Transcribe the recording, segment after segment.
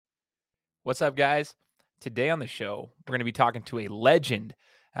What's up, guys? Today on the show, we're going to be talking to a legend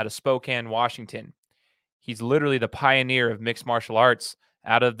out of Spokane, Washington. He's literally the pioneer of mixed martial arts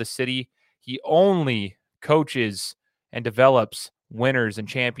out of the city. He only coaches and develops winners and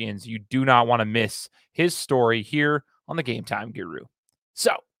champions. You do not want to miss his story here on the Game Time Guru.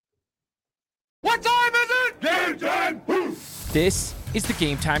 So, what time is it? Game time! This is the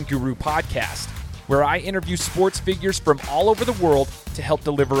Game Time Guru podcast, where I interview sports figures from all over the world to help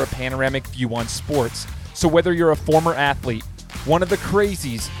deliver a panoramic view on sports. So whether you're a former athlete, one of the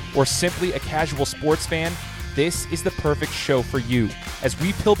crazies, or simply a casual sports fan, this is the perfect show for you as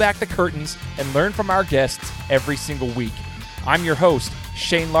we peel back the curtains and learn from our guests every single week. I'm your host,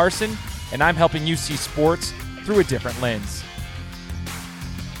 Shane Larson, and I'm helping you see sports through a different lens.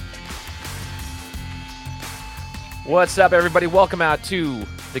 What's up, everybody? Welcome out to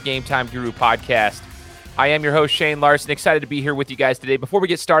the Game Time Guru podcast. I am your host, Shane Larson. Excited to be here with you guys today. Before we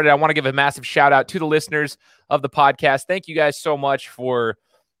get started, I want to give a massive shout out to the listeners of the podcast. Thank you guys so much for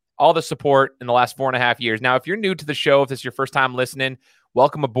all the support in the last 4.5 years. Now, if you're new to the show, if this is your first time listening,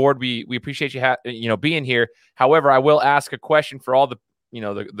 welcome aboard. We appreciate you being here. However, I will ask a question for all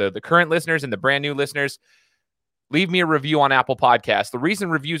the current listeners and the brand new listeners. Leave me a review on Apple Podcasts. The reason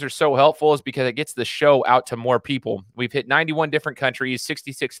reviews are so helpful is because it gets the show out to more people. We've hit 91 different countries,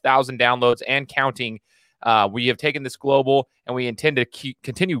 66,000 downloads and counting. We have taken this global, and we intend to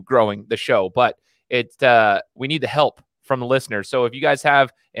continue growing the show. But we need the help from the listeners. So if you guys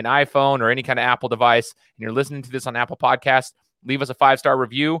have an iPhone or any kind of Apple device and you're listening to this on Apple Podcasts, leave us a 5-star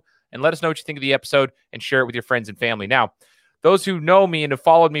review and let us know what you think of the episode and share it with your friends and family. Now, those who know me and have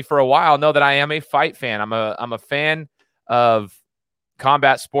followed me for a while know that I am a fight fan. I'm a fan of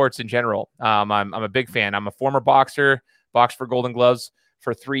combat sports in general. I'm a big fan. I'm a former boxer, boxed for Golden Gloves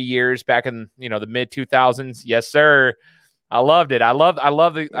for 3 years back in the mid 2000s. Yes, sir. I loved it. I love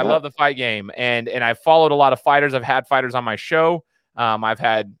the fight game, and I followed a lot of fighters. I've had fighters on my show. I've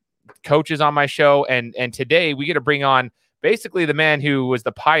had coaches on my show, and today we get to bring on basically the man who was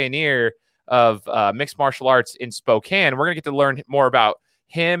the pioneer of mixed martial arts in Spokane. We're going to get to learn more about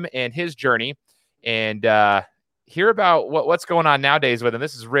him and his journey and hear about what's going on nowadays with him.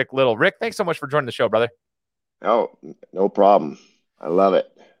 This is Rick Little. Rick, thanks so much for joining the show, brother. Oh, no problem. I love it.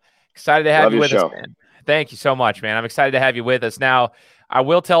 Excited to have you with us, man. Thank you so much, man. I'm excited to have you with us. Now, I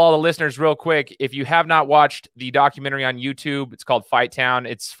will tell all the listeners real quick, if you have not watched the documentary on YouTube, it's called Fight Town.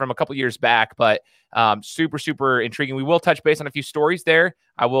 It's from a couple years back, but super, super intriguing. We will touch base on a few stories there.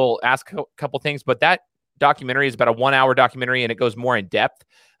 I will ask a couple things, but that documentary is about a 1-hour documentary, and it goes more in depth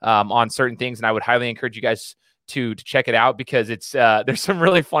on certain things. And I would highly encourage you guys to check it out because it's there's some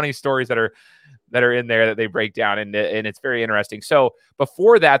really funny stories that are in there that they break down, and it's very interesting. So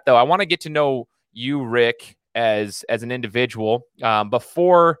before that, though, I want to get to know you, Rick, as an individual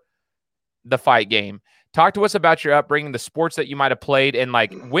before the fight game. Talk to us about your upbringing, the sports that you might have played, and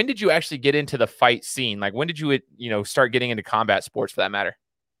like when did you actually get into the fight scene? Like when did you start getting into combat sports, for that matter?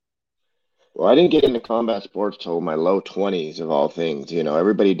 Well, I didn't get into combat sports till my low 20s of all things.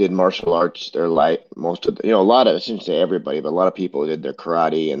 Everybody did martial arts their life. Most of a lot of, I shouldn't say everybody, but a lot of people did their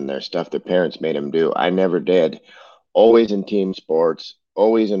karate and their stuff their parents made them do. I never did. Always in team sports,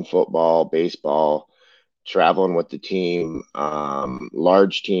 always in football, baseball, traveling with the team,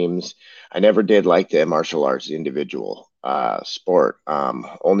 large teams. I never did like the martial arts individual sport.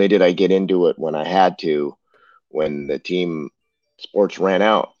 Only did I get into it when I had to, when the team sports ran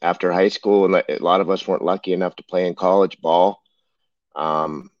out after high school, and a lot of us weren't lucky enough to play in college ball.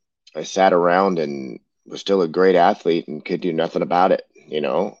 I sat around and was still a great athlete and could do nothing about it,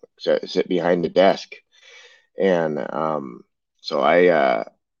 sit behind the desk. And so I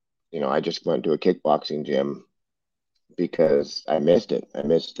just went to a kickboxing gym because I missed it. I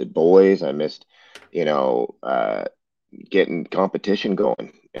missed the boys. I missed, getting competition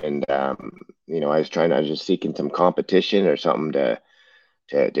going. And, I was just seeking some competition or something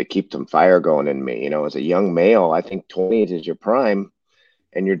to keep some fire going in me. As a young male, I think 20s is your prime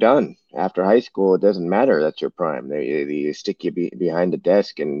and you're done. After high school, it doesn't matter. That's your prime. They stick you behind the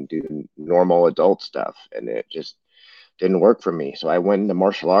desk and do normal adult stuff. And it just didn't work for me. So I went into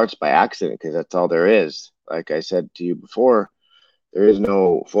martial arts by accident because that's all there is. Like I said to you before, there is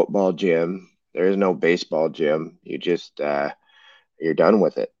no football gym. There is no baseball gym. You just, you're done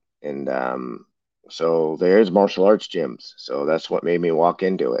with it. And so there's martial arts gyms. So that's what made me walk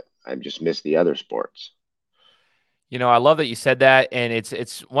into it. I just missed the other sports. I love that you said that. And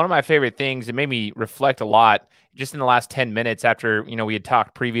it's one of my favorite things. It made me reflect a lot just in the last 10 minutes after, we had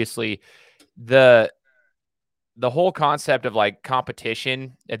talked previously. the whole concept of like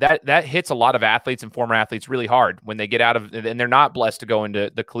competition that hits a lot of athletes and former athletes really hard when they get out of, and they're not blessed to go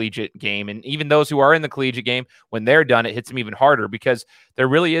into the collegiate game. And even those who are in the collegiate game, when they're done, it hits them even harder because there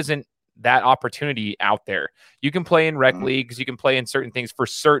really isn't that opportunity out there. You can play in rec leagues, you can play in certain things for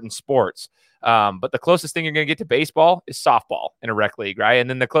certain sports. But the closest thing you're going to get to baseball is softball in a rec league, right? And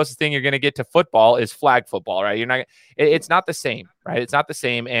then the closest thing you're going to get to football is flag football, right? It's not the same, right? It's not the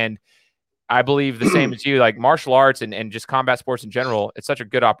same. And I believe the same as you, like martial arts and just combat sports in general. It's such a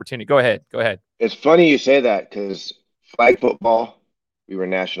good opportunity. Go ahead. It's funny you say that because flag football, we were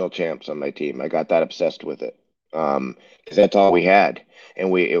national champs on my team. I got that obsessed with it because that's all we had,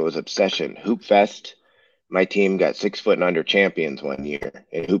 and it was obsession. Hoop Fest. My team got 6 foot and under champions one year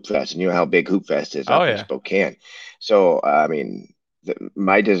in Hoop Fest, and you know how big Hoop Fest is up in Spokane. So I mean,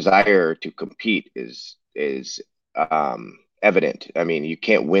 my desire to compete is evident. I mean, you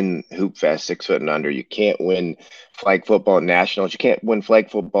can't win Hoop Fest 6 foot and under. You can't win flag football nationals. You can't win flag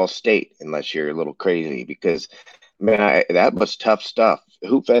football state unless you're a little crazy because, man, that was tough stuff.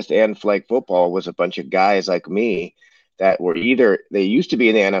 Hoop Fest and flag football was a bunch of guys like me that were either they used to be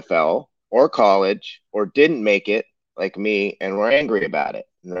in the NFL or college or didn't make it like me and were angry about it,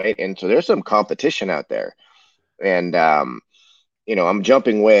 right? And so there's some competition out there. And, I'm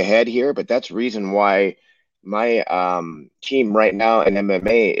jumping way ahead here, but that's the reason why my team right now in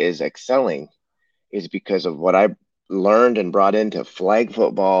MMA is excelling is because of what I learned and brought into flag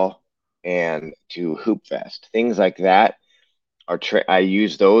football and to Hoop Fest. Things like that I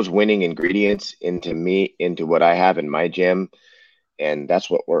use those winning ingredients into what I have in my gym, and that's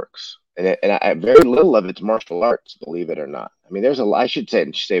what works. And very little of it's martial arts, believe it or not. I mean, I should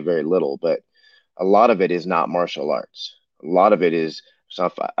say very little, but a lot of it is not martial arts. A lot of it is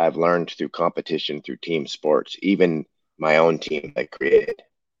stuff I've learned through competition, through team sports, even my own team I created.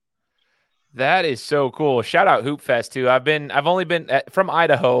 That is so cool. Shout out Hoop Fest too. I've only been from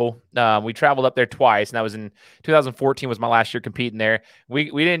Idaho. We traveled up there twice, and that was in 2014 was my last year competing there.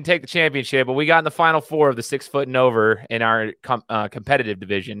 We didn't take the championship, but we got in the final four of the 6 foot and over in our competitive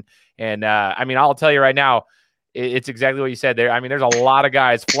division. And I mean, I'll tell you right now, it's exactly what you said there. I mean, there's a lot of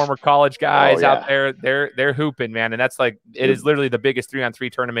guys, former college guys out there. They're hooping, man. And that's like, it is literally the biggest 3-on-3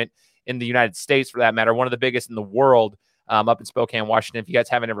 tournament in the United States for that matter. One of the biggest in the world. Up in Spokane, Washington. If you guys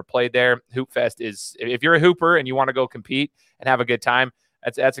haven't ever played there, Hoop Fest is, if you're a hooper and you want to go compete and have a good time,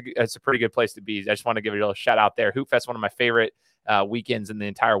 that's a pretty good place to be. I just want to give a little shout out there. Hoop Fest, one of my favorite weekends in the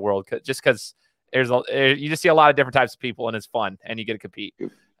entire world, just because you just see a lot of different types of people and it's fun and you get to compete.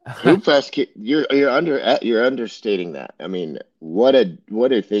 Hoop Fest, you're understating that. I mean, what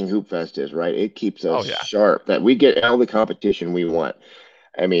a thing Hoop Fest is, right? It keeps us sharp. That we get all the competition we want.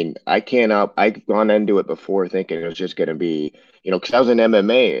 I mean, I've gone into it before thinking it was just going to be, because I was in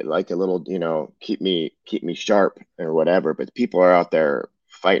MMA, like a little, keep me sharp or whatever. But people are out there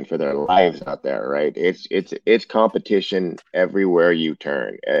fighting for their lives out there, right? It's competition everywhere you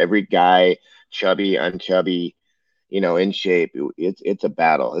turn. Every guy, chubby, unchubby, in shape, it's a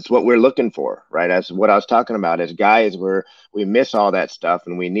battle. It's what we're looking for, right? That's what I was talking about. As guys, we miss all that stuff,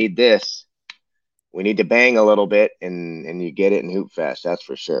 and we need this. We need to bang a little bit, and you get it in Hoop Fest. That's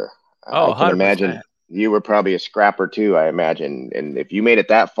for sure. Oh, I can 100%. imagine you were probably a scrapper too. I imagine, and if you made it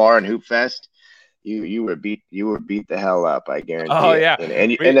that far in Hoop Fest, you were beat the hell up. I guarantee. Oh it. yeah,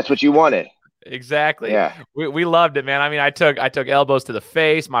 and that's what you wanted. Exactly. Yeah. We loved it, man. I mean, I took elbows to the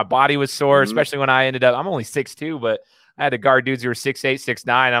face. My body was sore, especially when I ended up. I'm only 6'2", but I had to guard dudes who were 6'8", 6'9".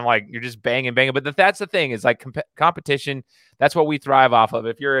 I'm like, you're just banging. But that's the thing is like competition. That's what we thrive off of.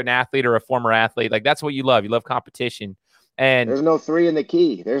 If you're an athlete or a former athlete, like that's what you love. You love competition. And there's no 3 in the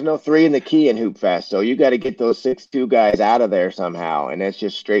key. There's no 3 in the key in Hoop Fest. So you got to get those 6'2" guys out of there somehow. And it's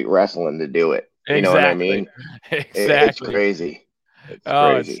just straight wrestling to do it. You know what I mean? Exactly. It's crazy. It's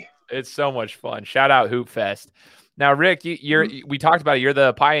crazy. It's so much fun. Shout out Hoop Fest. Now, Rick, we talked about it. You're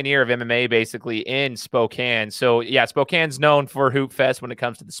the pioneer of MMA basically in Spokane. So yeah, Spokane's known for Hoop Fest when it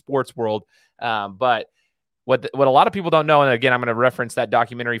comes to the sports world. But what a lot of people don't know, and again, I'm going to reference that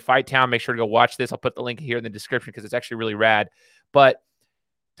documentary Fight Town. Make sure to go watch this. I'll put the link here in the description because it's actually really rad. But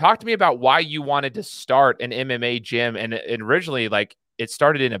talk to me about why you wanted to start an MMA gym, and originally, like, it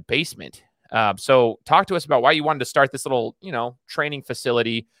started in a basement. So talk to us about why you wanted to start this little, training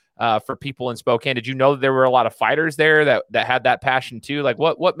facility for people in Spokane. Did you know that there were a lot of fighters there that had that passion too? Like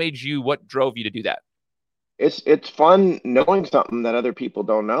what drove you to do that? It's fun knowing something that other people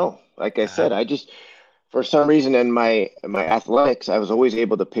don't know. Like I said, for some reason in my athletics, I was always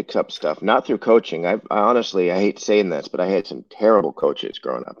able to pick up stuff, not through coaching. I honestly, I hate saying this, but I had some terrible coaches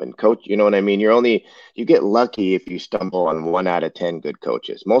growing up. And coach, you know what I mean? You get lucky if you stumble on 1 out of 10 good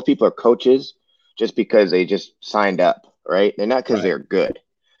coaches. Most people are coaches, just because they just signed up, right? They're not because Right. they're good.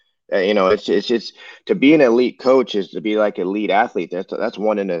 It's just to be an elite coach is to be like an elite athlete. That's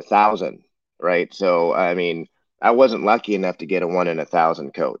 1 in 1,000, right? So I mean, I wasn't lucky enough to get a 1 in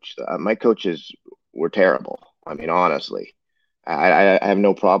 1,000 coach. My coaches were terrible. I mean, honestly, I have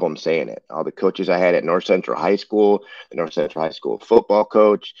no problem saying it. All the coaches I had at North Central High School, the North Central High School football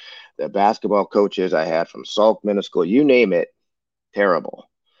coach, the basketball coaches I had from Salk Middle School, you name it, terrible.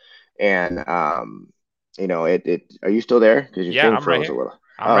 And it. Are you still there? Because your Yeah, thing I'm right froze a here. little.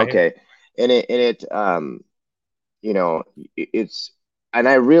 I'm Oh, right here. okay. You know, it's, and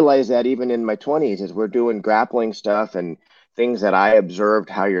I realized that even in my 20s, as we're doing grappling stuff and things that I observed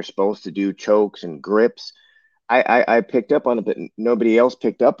how you're supposed to do chokes and grips, I picked up on it, but nobody else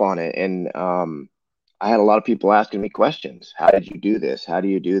picked up on it. And I had a lot of people asking me questions. How did you do this? How do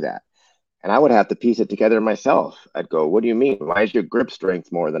you do that? And I would have to piece it together myself. I'd go, what do you mean? Why is your grip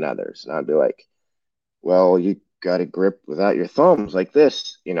strength more than others? And I'd be like, well, you got to grip without your thumbs like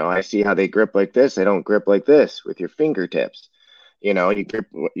this. I see how they grip like this. They don't grip like this with your fingertips.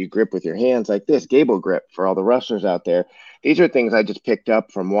 You grip with your hands like this, gable grip for all the wrestlers out there. These are things I just picked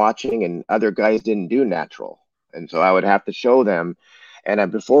up from watching, and other guys didn't do natural. And so I would have to show them.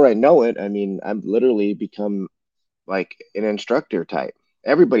 And before I know it, I mean, I've literally become like an instructor type.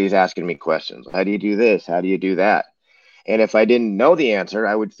 Everybody's asking me questions. How do you do this? How do you do that? And if I didn't know the answer,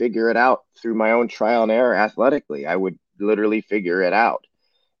 I would figure it out through my own trial and error athletically. I would literally figure it out.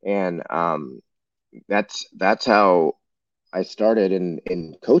 And that's how I started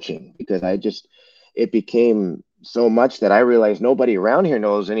in coaching, because it became so much that I realized nobody around here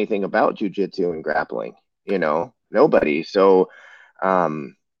knows anything about jujitsu and grappling, nobody. So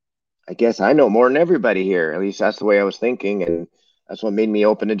um, I guess I know more than everybody here. At least that's the way I was thinking. And that's what made me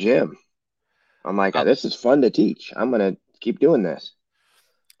open a gym. I'm like, I, this is fun to teach. I'm going to keep doing this.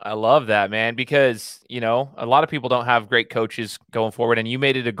 I love that, man, because, a lot of people don't have great coaches going forward, and you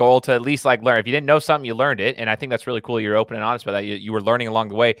made it a goal to at least like learn. If you didn't know something, you learned it. And I think that's really cool. You're open and honest about that. You were learning along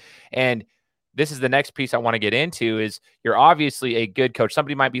the way. And this is the next piece I want to get into is you're obviously a good coach.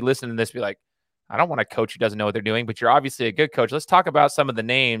 Somebody might be listening to this, be like, I don't want a coach who doesn't know what they're doing, but you're obviously a good coach. Let's talk about some of the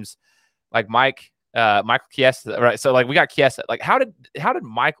names like Michael Chiesa, right? So like we got Chiesa. Like how did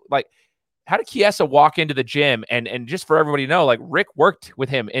Chiesa walk into the gym? And just for everybody to know, like Rick worked with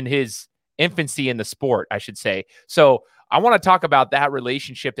him in his infancy in the sport, I should say. So I want to talk about that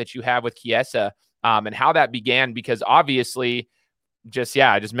relationship that you have with Chiesa, and how that began, because obviously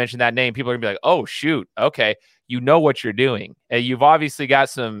I just mentioned that name. People are gonna be like, oh shoot, okay, you know what you're doing. You've obviously got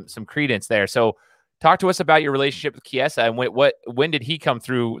some credence there. So talk to us about your relationship with Chiesa, and when did he come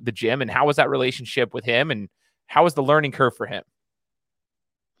through the gym, and how was that relationship with him, and how was the learning curve for him?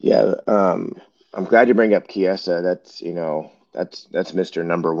 Yeah, I'm glad you bring up Chiesa. That's Mr.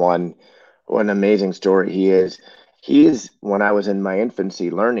 Number One. What an amazing story he is. He is when I was in my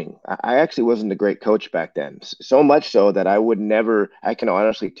infancy learning. I actually wasn't a great coach back then. So much so that I can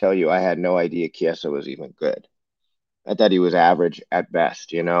honestly tell you, I had no idea Chiesa was even good. I thought he was average at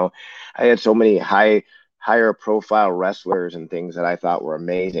best. I had so many higher profile wrestlers and things that I thought were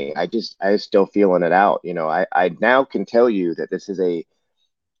amazing. I was still feeling it out. I now can tell you that this is a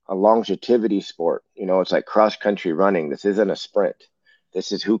longevity sport. It's like cross country running. This isn't a sprint.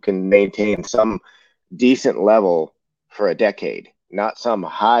 This is who can maintain some decent level for a decade, not some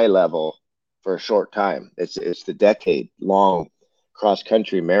high level for a short time. It's the decade long cross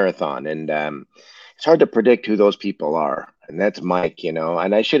country marathon, and it's hard to predict who those people are. And that's Mike. And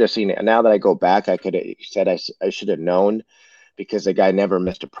I should have seen it. Now that I go back, I could have said I should have known, because the guy never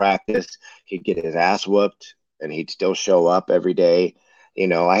missed a practice. He'd get his ass whooped, and he'd still show up every day.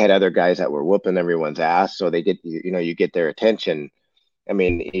 I had other guys that were whooping everyone's ass, so they get you get their attention. I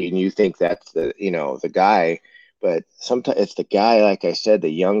mean, and you think that's the guy, but sometimes it's the guy, like I said, the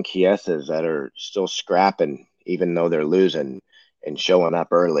young Chiesas that are still scrapping even though they're losing, and showing up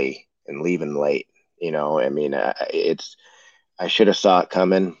early and leaving late. I mean, I should have saw it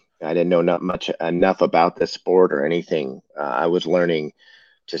coming. I didn't know not much enough about the sport or anything. I was learning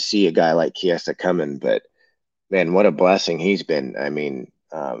to see a guy like Chiesa coming, but man, what a blessing he's been. I mean,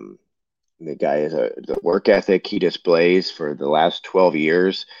 the guy is the work ethic he displays for the last 12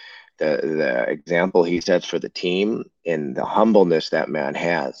 years, the example he sets for the team, and the humbleness that man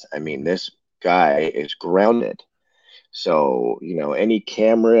has. I mean, this guy is grounded. So, any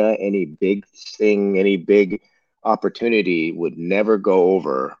camera, any big thing, any big opportunity would never go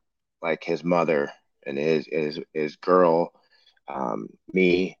over like his mother and his girl,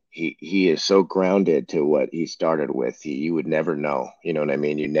 me. He is so grounded to what he started with. You would never know. You know what I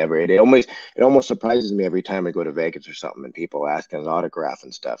mean? You never. It almost surprises me every time I go to Vegas or something, and people ask his autograph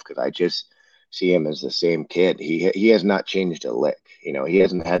and stuff, because I just see him as the same kid. He has not changed a lick. You know, he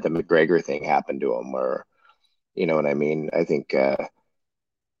hasn't had the McGregor thing happen to him, or you know what I mean. I think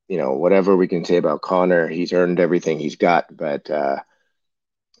you know, whatever we can say about Connor, he's earned everything he's got, but I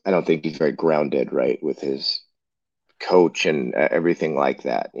don't think he's very grounded, right, with his coach and everything like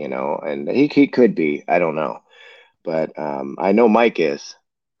that. You know, and he could be. I don't know. But I know Mike is.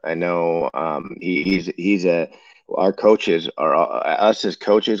 I know he's a. Our coaches are us as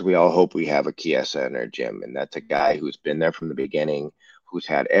coaches. We all hope we have a Chiesa in our gym, and that's a guy who's been there from the beginning, who's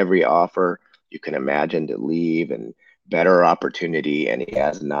had every offer you can imagine to leave and better opportunity, and he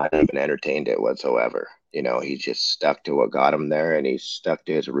has not even entertained it whatsoever. You know, he's just stuck to what got him there, and he's stuck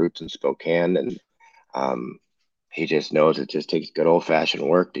to his roots in Spokane, and um, he just knows it just takes good old fashioned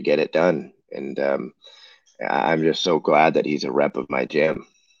work to get it done, and I'm just so glad that he's a rep of my gym.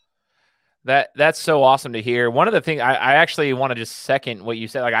 That's so awesome to hear. One of the things I actually want to just second what you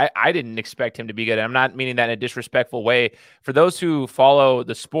said. Like I didn't expect him to be good. I'm not meaning that in a disrespectful way. For those who follow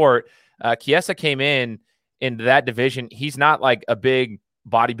the sport, Chiesa came into that division. He's not like a big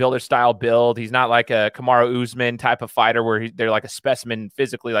bodybuilder style build. He's not like a Kamaru Usman type of fighter where they're like a specimen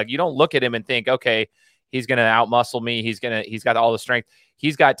physically. Like you don't look at him and think, okay, he's gonna outmuscle me. He's got all the strength.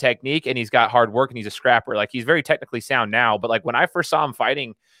 He's got technique and he's got hard work and he's a scrapper. Like he's very technically sound now. But like when I first saw him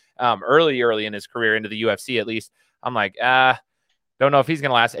fighting early in his career into the UFC, at least, I'm like, don't know if he's going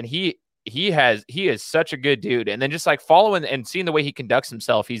to last. And he is such a good dude. And then just like following and seeing the way he conducts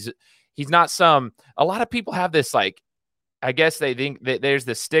himself, he's not a lot of people have this, like, I guess they think that there's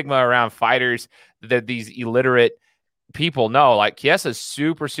this stigma around fighters that these illiterate people. No, like Chiesa's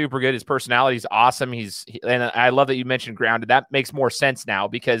super, super good. His personality is awesome. And I love that you mentioned grounded. That makes more sense now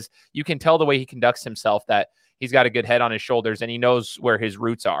because you can tell the way he conducts himself that he's got a good head on his shoulders and he knows where his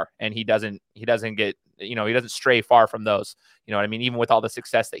roots are. And he doesn't get, he doesn't stray far from those, you know what I mean? Even with all the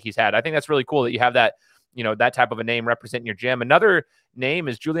success that he's had, I think that's really cool that you have that, that type of a name representing your gym. Another name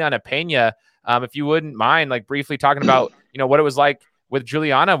is Juliana Pena. If you wouldn't mind, like briefly talking about, what it was like with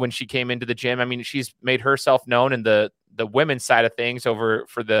Juliana when she came into the gym. I mean, she's made herself known in the women's side of things over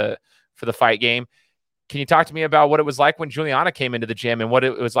for the fight game. Can you talk to me about what it was like when Juliana came into the gym and what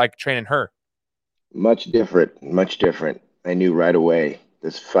it was like training her? Much different, much different. I knew right away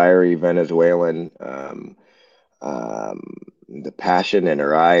this fiery Venezuelan, um, the passion in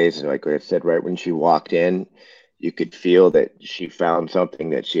her eyes. Like I said, right when she walked in, you could feel that she found something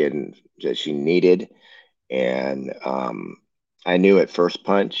that she needed, and I knew at first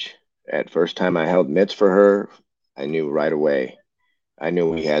punch, at first time I held mitts for her, I knew right away. I knew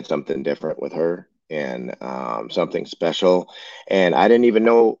we had something different with her and something special, and I didn't even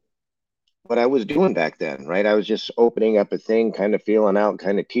know what I was doing back then, right? I was just opening up a thing, kind of feeling out,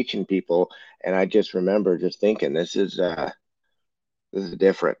 kind of teaching people, and I just remember just thinking, this is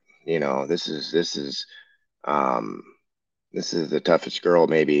different, um, this is the toughest girl,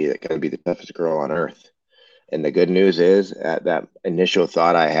 maybe going to be the toughest girl on earth. And the good news is that initial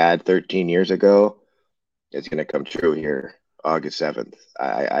thought I had 13 years ago is going to come true here, August 7th.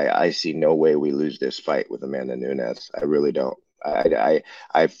 I see no way we lose this fight with Amanda Nunes. I really don't.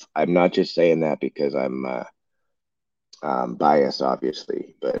 I'm not just saying that because I'm biased,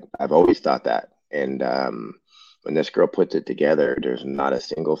 obviously, but I've always thought that. And when this girl puts it together, there's not a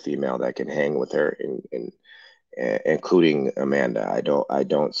single female that can hang with her, including Amanda. I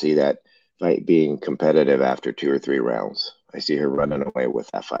don't see that fight being competitive after 2 or 3 rounds. I see her running away with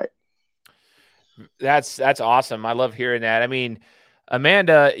that fight. That's awesome. I love hearing that. I mean,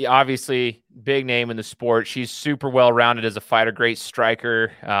 Amanda, obviously big name in the sport. She's super well-rounded as a fighter, great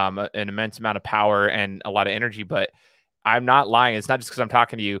striker, an immense amount of power and a lot of energy, but I'm not lying. It's not just because I'm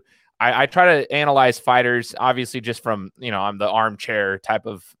talking to you. I try to analyze fighters, obviously just from, I'm the armchair type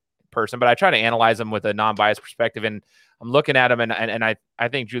of person, but I try to analyze them with a non-biased perspective. And I'm looking at them and I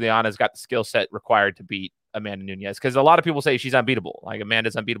think Juliana's got the skill set required to beat Amanda Nunes. Cause a lot of people say she's unbeatable. Like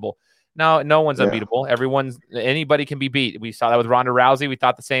Amanda's unbeatable. No one's unbeatable. Anybody can be beat. We saw that with Ronda Rousey. We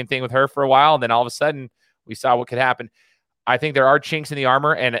thought the same thing with her for a while. And then all of a sudden we saw what could happen. I think there are chinks in the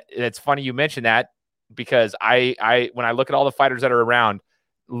armor. And it's funny you mentioned that because I when I look at all the fighters that are around,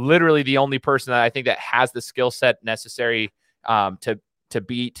 literally the only person that I think that has the skill set necessary to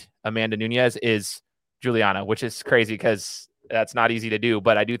beat Amanda Nunes is Juliana, which is crazy because that's not easy to do.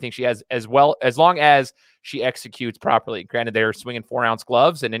 But I do think she has, as long as she executes properly. Granted, they're swinging 4-ounce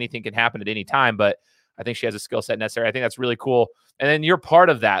gloves and anything can happen at any time, but I think she has a skill set necessary. I think that's really cool. And then you're part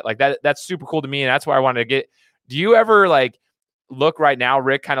of that. Like that's super cool to me. And that's why I wanted to get, do you ever like look right now,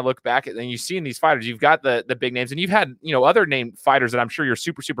 Rick, kind of look back and you've seen these fighters, you've got the big names, and you've had, other named fighters that I'm sure you're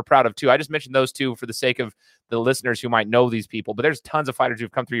super, super proud of too. I just mentioned those two for the sake of the listeners who might know these people, but there's tons of fighters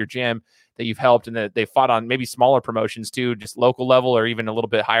who've come through your gym that you've helped and that they fought on maybe smaller promotions too, just local level or even a little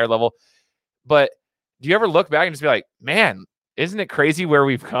bit higher level. But do you ever look back and just be like, man, isn't it crazy where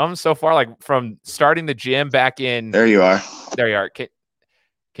we've come so far? Like from starting the gym back in. There you are. There you are. Can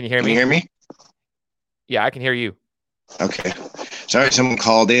you hear me? Can you hear me? Yeah, I can hear you. Okay. Sorry, someone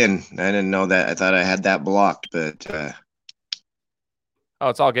called in. I didn't know that. I thought I had that blocked, but Oh,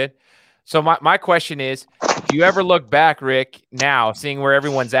 it's all good. So my question is, do you ever look back, Rick, now seeing where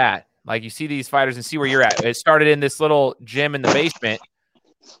everyone's at? Like you see these fighters and see where you're at. It started in this little gym in the basement.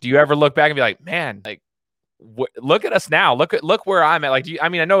 Do you ever look back and be like, man, like look at us now. Look where I'm at. Like, I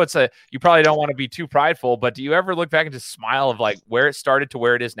know you probably don't want to be too prideful, but do you ever look back and just smile of like where it started to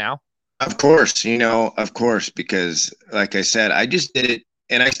where it is now? Of course, because like I said, I just did it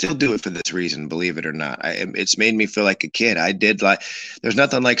and I still do it for this reason, believe it or not. It's made me feel like a kid. There's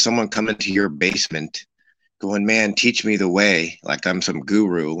nothing like someone coming to your basement going, man, teach me the way, like I'm some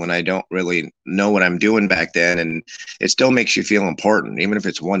guru when I don't really know what I'm doing back then. And it still makes you feel important, even if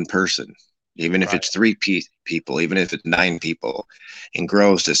it's one person, even if it's 3 people, even if it's 9 people, and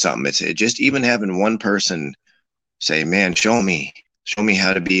grows to something. It's just even having one person say, man, show me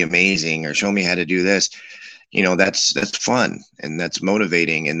how to be amazing, or show me how to do this. That's fun and that's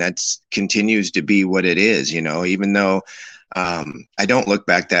motivating, and that's continues to be what it is, even though I don't look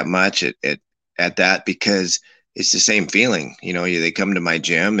back that much at that, because it's the same feeling. They come to my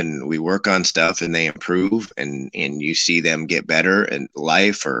gym and we work on stuff and they improve, and you see them get better in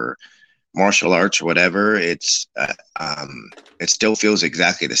life or martial arts or whatever. It still feels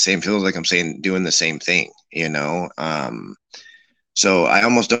exactly the same. Feels like I'm doing the same thing, so I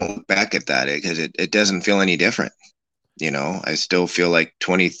almost don't look back at that because it doesn't feel any different. I still feel like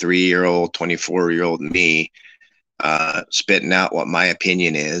 23-year-old, 24-year-old me, spitting out what my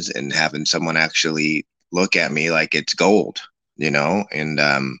opinion is and having someone actually look at me like it's gold,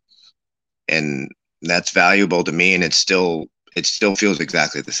 and that's valuable to me. And it still feels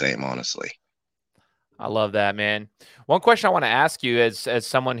exactly the same, honestly. I love that, man. One question I want to ask you as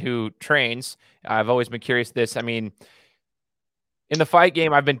someone who trains, I've always been curious this. In the fight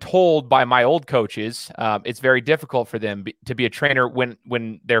game, I've been told by my old coaches, it's very difficult for them to be a trainer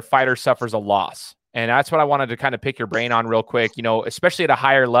when their fighter suffers a loss. And that's what I wanted to kind of pick your brain on real quick, especially at a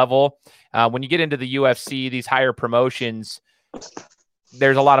higher level. When you get into the UFC, these higher promotions,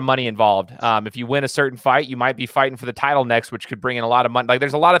 there's a lot of money involved. If you win a certain fight, you might be fighting for the title next, which could bring in a lot of money. Like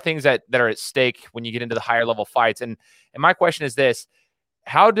there's a lot of things that are at stake when you get into the higher level fights. And my question is this: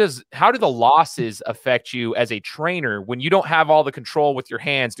 How do the losses affect you as a trainer when you don't have all the control with your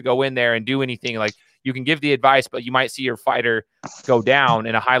hands to go in there and do anything? Like you can give the advice, but you might see your fighter go down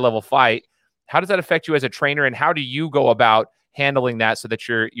in a high level fight. How does that affect you as a trainer, and how do you go about handling that so that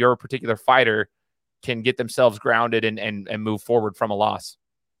your particular fighter can get themselves grounded and move forward from a loss?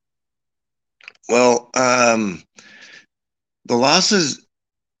 Well, the losses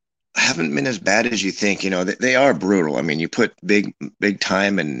haven't been as bad as you think. They are brutal. You put big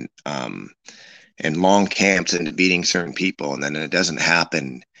time and long camps into beating certain people, and then it doesn't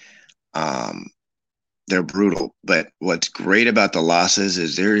happen. They're brutal. But what's great about the losses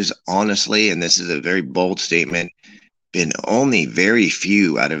is there's honestly, and this is a very bold statement, been only very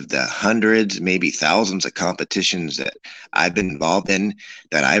few out of the hundreds, maybe thousands of competitions that I've been involved in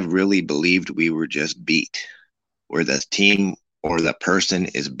that I really believed we were just beat, where the team or the person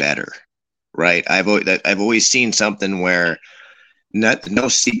is better, right? I've always seen something where no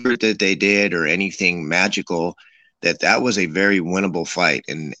secret that they did or anything magical, that was a very winnable fight.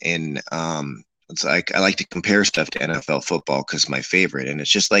 And it's like I like to compare stuff to NFL football because my favorite, and it's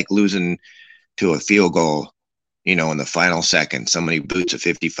just like losing to a field goal, in the final second. Somebody boots a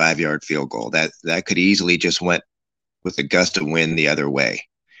 55-yard field goal that could easily just went with a gust of wind the other way.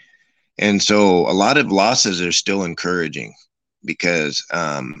 And so a lot of losses are still encouraging because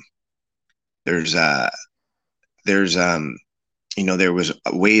there was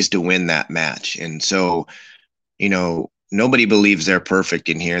ways to win that match. And so, nobody believes they're perfect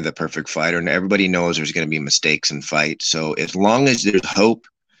in here, the perfect fighter, and everybody knows there's going to be mistakes in fights. So as long as there's hope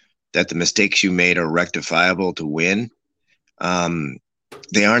that the mistakes you made are rectifiable to win,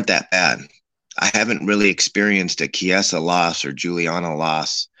 they aren't that bad. I haven't really experienced a Chiesa loss or Juliana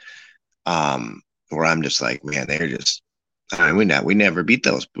loss where I'm just like, man, they're just, we never beat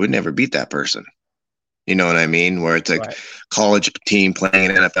those. We never beat that person. You know what I mean? Where it's like Right. College team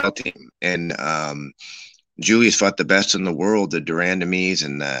playing an NFL team. And Julie's fought the best in the world, the Durandamies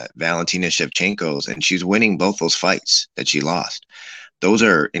and the Valentina Shevchenkos, and she's winning both those fights that she lost. Those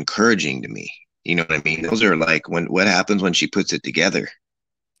are encouraging to me. You know what I mean? Those are like what happens when she puts it together.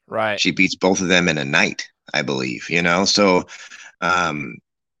 Right. She beats both of them in a night, I believe, you know? So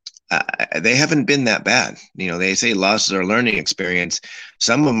they haven't been that bad. You know, they say losses are learning experience.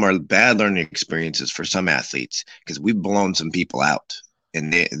 Some of them are bad learning experiences for some athletes because we've blown some people out.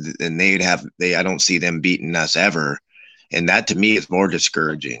 And I don't see them beating us ever. And that to me is more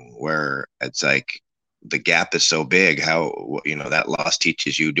discouraging, where it's like the gap is so big. How, you know, that loss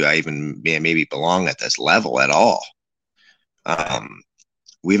teaches you, do I even maybe belong at this level at all?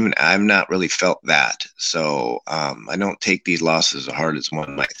 I've not really felt that. So I don't take these losses as hard as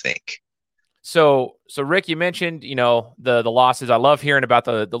one might think. So Rick, you mentioned, you know, the losses. I love hearing about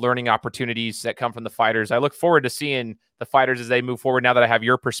the learning opportunities that come from the fighters. I look forward to seeing the fighters as they move forward now that I have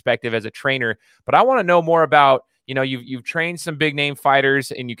your perspective as a trainer. But I want to know more about, you know, you've trained some big name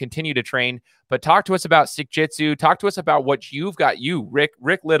fighters and you continue to train, but talk to us about SikJitsu. Talk to us about what you've got,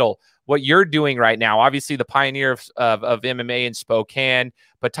 Rick Little, what you're doing right now. Obviously the pioneer of MMA in Spokane,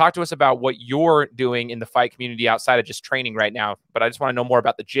 but talk to us about what you're doing in the fight community outside of just training right now. But I just want to know more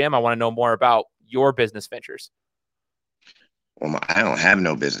about the gym. I want to know more about your business ventures. Well, I don't have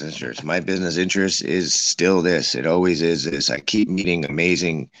no business interest. My business interest is still this. It always is this. I keep meeting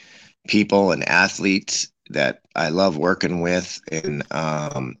amazing people and athletes that I love working with. And,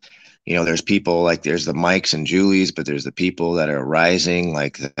 you know, there's people like there's the Mikes and Julies, but there's the people that are rising,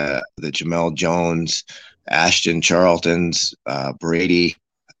 like the Jamel Jones, Ashton Charltons, Brady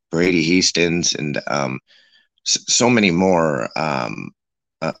Heastons, and so many more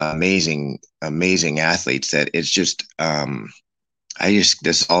amazing athletes that it's just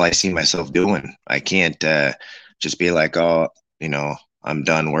this is all I see myself doing. I can't just be like, oh, you know, I'm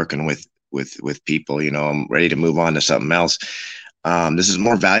done working with people, you know, I'm ready to move on to something else. This is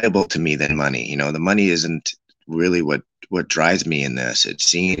more valuable to me than money. You know, the money isn't really what drives me in this. It's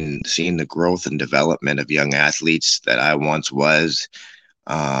seeing the growth and development of young athletes that I once was,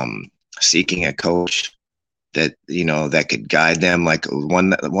 seeking a coach that, you know, that could guide them, like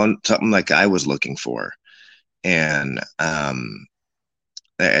something like I was looking for. And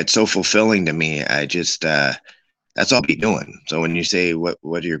it's so fulfilling to me. I just that's all I'll be doing. So when you say what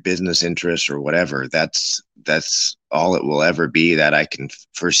are your business interests or whatever, that's all it will ever be that I can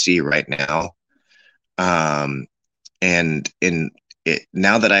foresee right now. And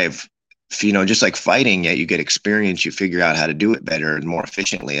now that I've, you know, just like fighting, you get experience, you figure out how to do it better and more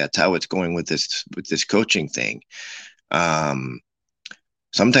efficiently. That's how it's going with this coaching thing.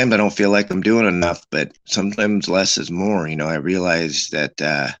 Sometimes I don't feel like I'm doing enough, but sometimes less is more. You know, I realize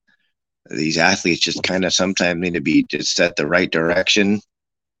that these athletes just kind of sometimes need to be just set the right direction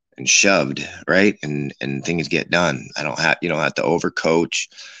and shoved, right? And things get done. You don't have to overcoach,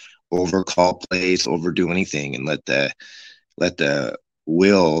 overcall plays, overdo anything, and let the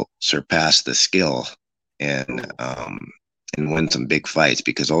will surpass the skill and win some big fights,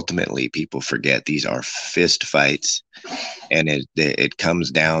 because ultimately people forget these are fist fights, and it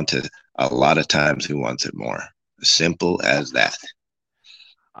comes down to a lot of times who wants it more. Simple as that.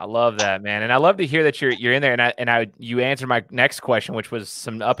 I love that, man. And I love to hear that you're in there. And you answered my next question, which was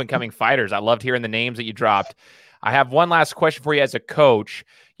some up and coming fighters. I loved hearing the names that you dropped. I have one last question for you as a coach.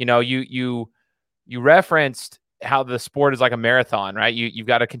 You know, you referenced how the sport is like a marathon, right? You've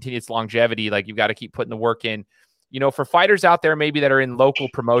got to continue its longevity. Like you've got to keep putting the work in, you know, for fighters out there, maybe that are in local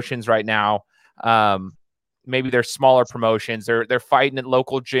promotions right now. Maybe they're smaller promotions. They're fighting at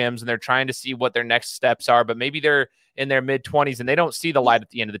local gyms and they're trying to see what their next steps are, but maybe they're in their mid-20s and they don't see the light at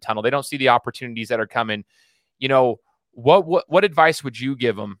the end of the tunnel. They don't see the opportunities that are coming. You know, what advice would you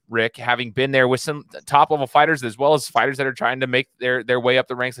give them, Rick, having been there with some top-level fighters as well as fighters that are trying to make their way up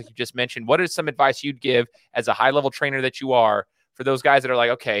the ranks like you just mentioned? What is some advice you'd give as a high-level trainer that you are for those guys that are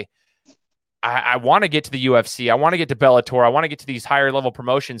like, okay, I want to get to the UFC. I want to get to Bellator. I want to get to these higher-level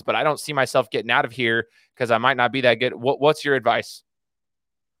promotions, but I don't see myself getting out of here because I might not be that good. What's your advice?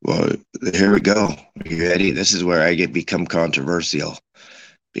 Well, here we go. Are you ready? This is where I become controversial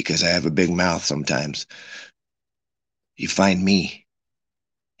because I have a big mouth sometimes. You find me.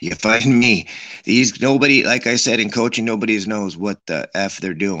 Nobody, like I said, in coaching, nobody knows what the F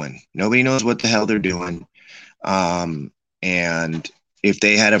they're doing. Nobody knows what the hell they're doing. And if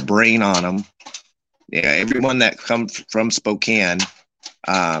they had a brain on them, everyone that comes from Spokane,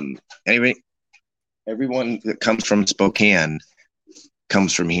 everyone that comes from Spokane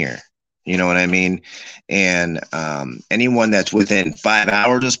comes from here. You know what I mean? And anyone that's within 5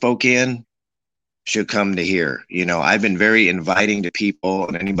 hours of Spokane should come to here. You know, I've been very inviting to people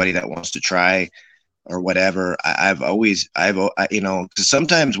and anybody that wants to try or whatever. You know, 'cause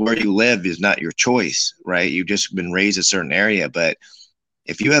sometimes where you live is not your choice, right? You've just been raised a certain area, but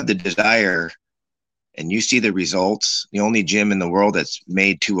if you have the desire and you see the results, the only gym in the world that's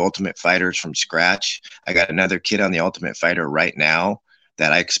made 2 Ultimate Fighters from scratch. I got another kid on the Ultimate Fighter right now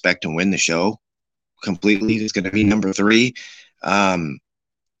that I expect to win the show completely. It's going to be number 3.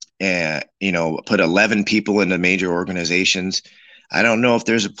 And, you know, put 11 people into major organizations. I don't know if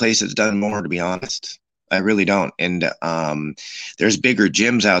there's a place that's done more, to be honest. I really don't. And there's bigger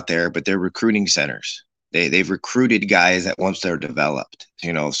gyms out there, but they're recruiting centers. They've recruited guys that once they're developed,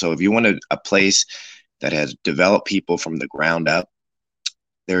 you know. So if you want a place that has developed people from the ground up,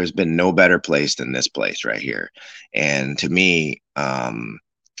 there has been no better place than this place right here. And to me,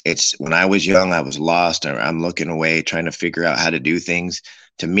 it's when I was young, I was lost, or I'm looking away, trying to figure out how to do things.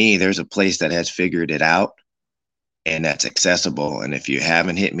 To me, there's a place that has figured it out and that's accessible. And if you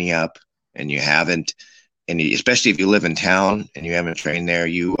haven't hit me up and you haven't, especially if you live in town and you haven't trained there,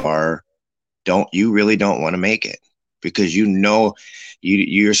 you really don't want to make it, because you know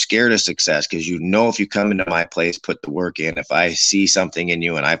you're scared of success, because you know if you come into my place, put the work in, if I see something in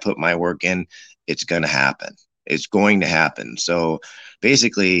you and I put my work in, it's going to happen. It's going to happen. So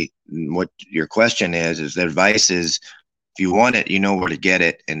basically what your question is the advice is, if you want it, you know where to get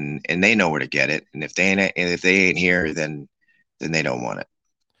it, and they know where to get it. And if they ain't here, then they don't want it.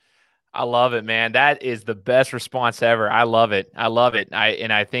 I love it, man. That is the best response ever. I love it.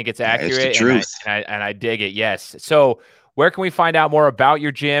 I think it's accurate. It's the truth. And I dig it. Yes. So where can we find out more about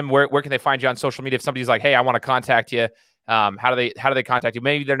your gym? Where can they find you on social media? If somebody's like, hey, I want to contact you, how do they contact you?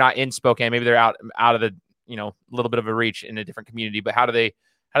 Maybe they're not in Spokane. Maybe they're out of the, you know, a little bit of a reach in a different community, but how do they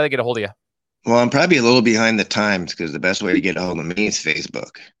get a hold of you? Well, I'm probably a little behind the times, because the best way to get a hold of me is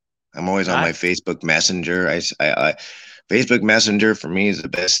Facebook. I'm always on my Facebook Messenger. Facebook Messenger for me is the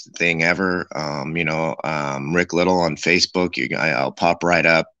best thing ever. Rick Little on Facebook. I'll pop right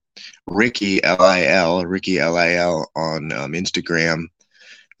up. Ricky Lil on Instagram.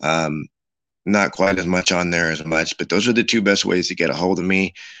 Not quite as much on there as much, but those are the 2 best ways to get a hold of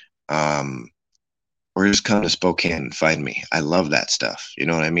me. Or just come to Spokane and find me. I love that stuff. You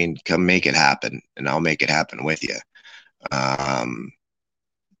know what I mean? Come make it happen, and I'll make it happen with you.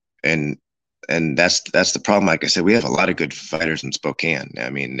 And that's the problem. Like I said, we have a lot of good fighters in Spokane. I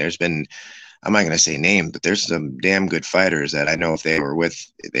mean, I'm not going to say names, but there's some damn good fighters that I know if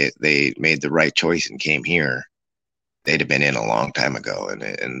they made the right choice and came here, they'd have been in a long time ago.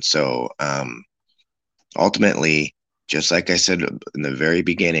 And so ultimately, just like I said in the very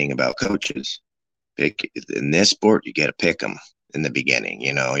beginning about coaches, in this sport, you get to pick them in the beginning.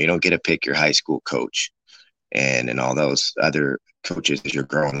 You know, you don't get to pick your high school coach and all those other coaches as you're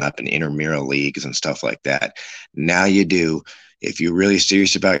growing up in intramural leagues and stuff like that. Now you do. If you're really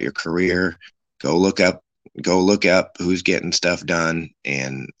serious about your career, go look up who's getting stuff done,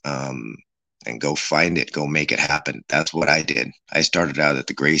 and go find it, go make it happen. That's what I did. I started out at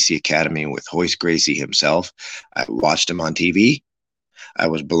the Gracie Academy with Hoist Gracie himself. I watched him on TV. I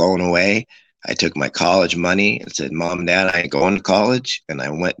was blown away. I took my college money and said, Mom and Dad, I ain't going to college. And I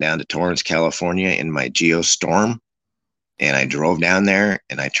went down to Torrance, California in my Geostorm. And I drove down there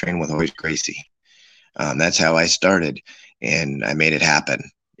and I trained with Hoist Gracie. That's how I started. And I made it happen,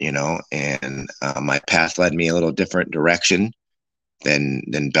 you know. And my path led me a little different direction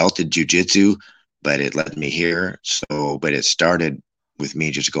than belted jiu-jitsu, but it led me here. But it started with me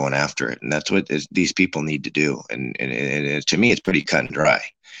just going after it. And that's what these people need to do. And to me, it's pretty cut and dry.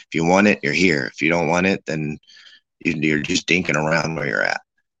 If you want it, you're here. If you don't want it, then you're just dinking around where you're at.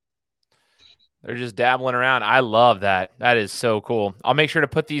 They're just dabbling around. I love that. That is so cool. I'll make sure to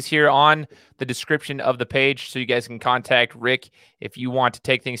put these here on the description of the page so you guys can contact Rick if you want to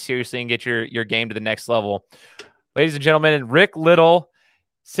take things seriously and get your game to the next level. Ladies and gentlemen, Rick Little,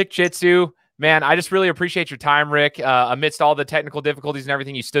 SikJitsu. Man, I just really appreciate your time, Rick. Amidst all the technical difficulties and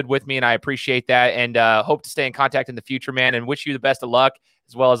everything, you stood with me, and I appreciate that, and hope to stay in contact in the future, man, and wish you the best of luck,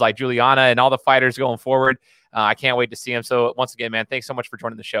 as well as like Juliana and all the fighters going forward. I can't wait to see them. So once again, man, thanks so much for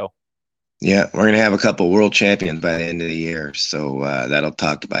joining the show. Yeah, we're going to have a couple world champions by the end of the year, so that'll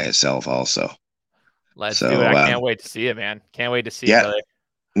talk by itself also. Let's do it. I can't wait to see it, man. Can't wait to see it, brother.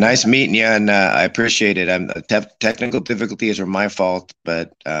 Nice meeting you, and I appreciate it. Technical difficulties are my fault,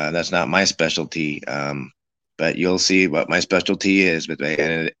 but that's not my specialty. But you'll see what my specialty is by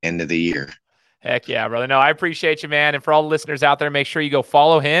the end of the year. Heck yeah, brother. No, I appreciate you, man. And for all the listeners out there, make sure you go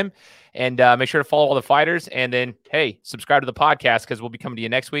follow him, and make sure to follow all the fighters. And then, hey, subscribe to the podcast, because we'll be coming to you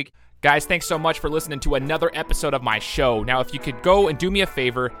next week. Guys, thanks so much for listening to another episode of my show. Now, if you could go and do me a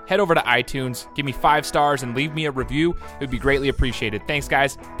favor, head over to iTunes, give me 5 stars, and leave me a review. It would be greatly appreciated. Thanks,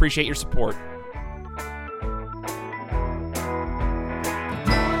 guys. Appreciate your support.